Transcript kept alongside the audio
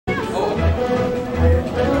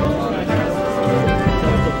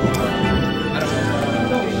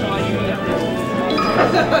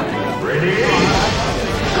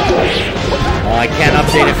I can't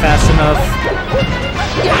update it fast enough.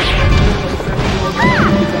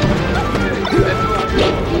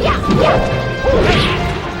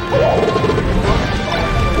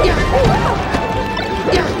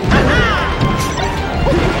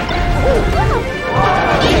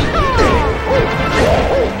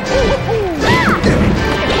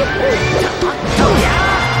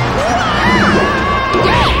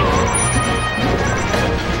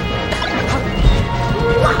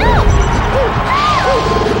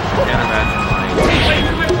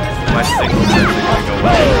 My signal's actually gonna go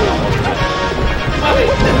away. I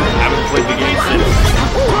haven't played the game since.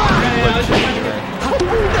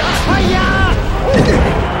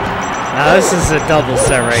 Now this is a double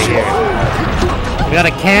set right here. We got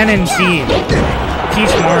a canon team.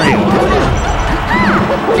 Peach Mario.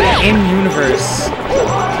 In universe.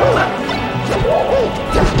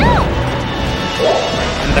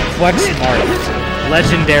 And the Quex Mark.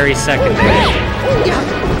 Legendary secondary.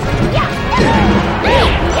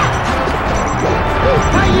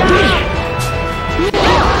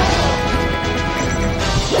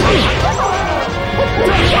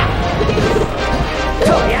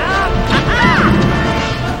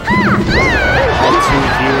 All two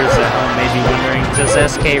viewers at home may be wondering, does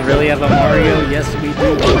SK really have a Mario? Yes, we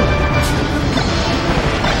do.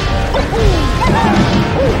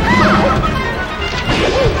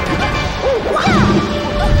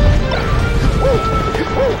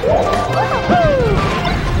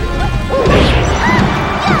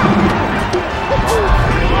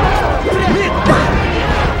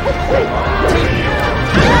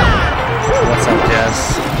 What's up, Jess?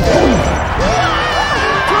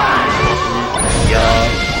 Yeah.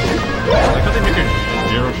 Like how they make a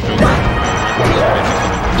zero sugar.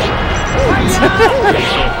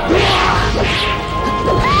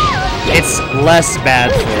 It's less bad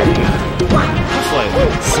for you.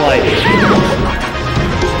 Slightly.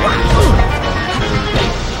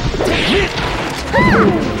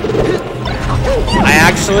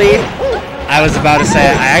 I was about to say,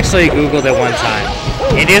 I actually Googled it one time.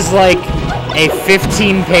 It is like a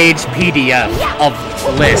 15-page PDF of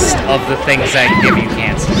list of the things that give you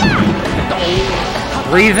cancer.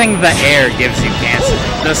 Breathing the air gives you cancer.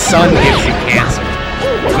 The sun gives you cancer.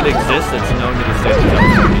 If it exists, it's known to the state of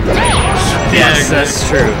California. Yes, that's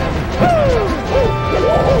true.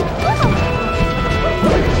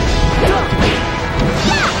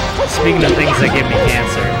 Speaking of things that give me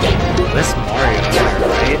cancer, this Mario here,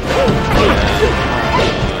 right?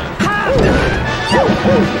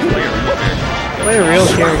 Play a real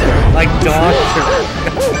character, like Doctor.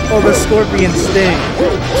 Oh, the scorpion sting.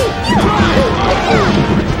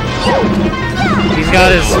 He's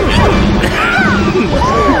got his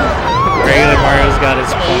regular Mario's got his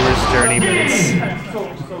plumber's journey, but it's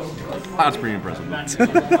that's pretty impressive.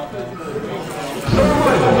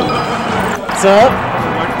 What's up?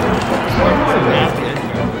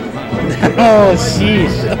 Oh,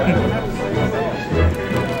 sheesh.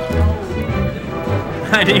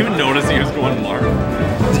 I didn't even notice he was going large.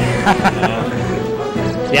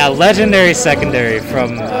 Yeah, legendary secondary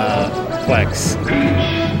from Quex. Alright.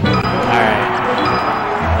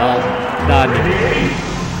 Well, done.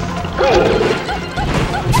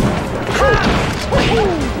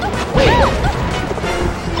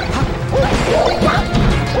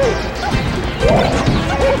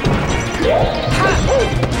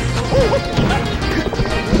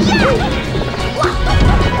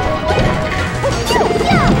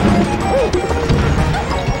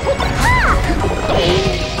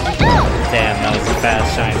 Damn, that was a fast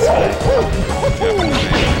shine spike.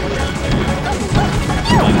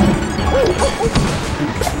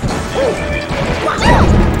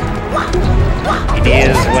 It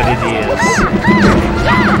is what it is.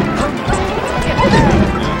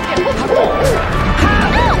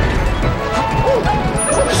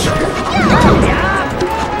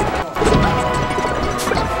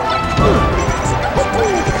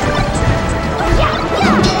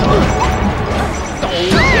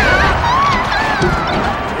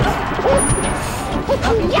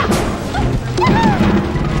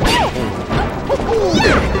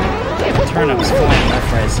 Turnips flying left,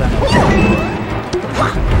 right, center.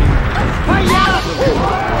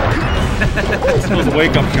 This was a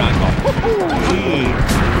wake-up shot.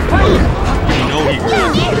 You know he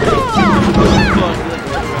grabbed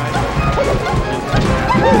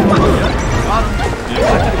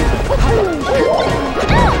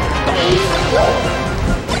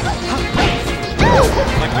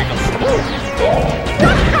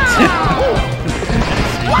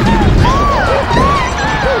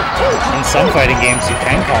In some fighting games, you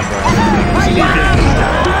can combo.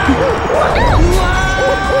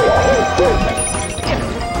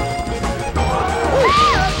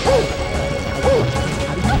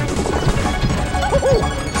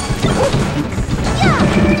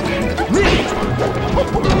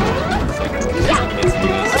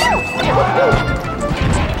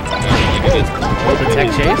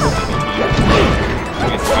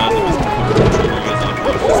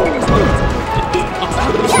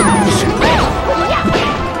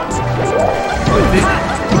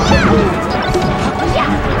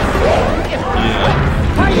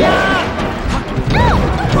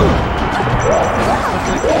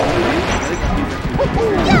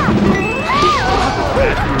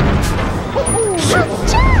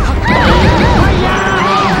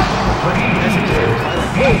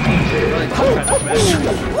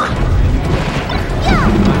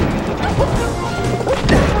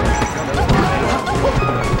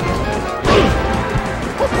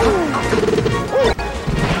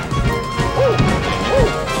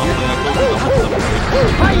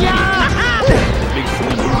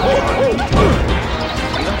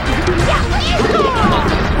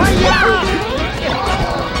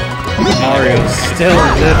 Mario's still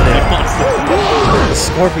living.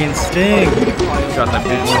 Scorpion Sting. Got that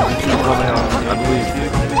big one coming out, I believe.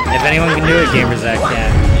 If anyone can do it, GamerZach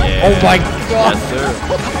can. Yeah. Oh my god! Yes, sir.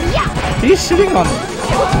 He's shitting on me.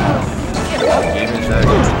 GamerZach.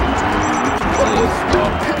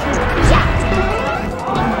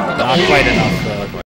 Not quite enough.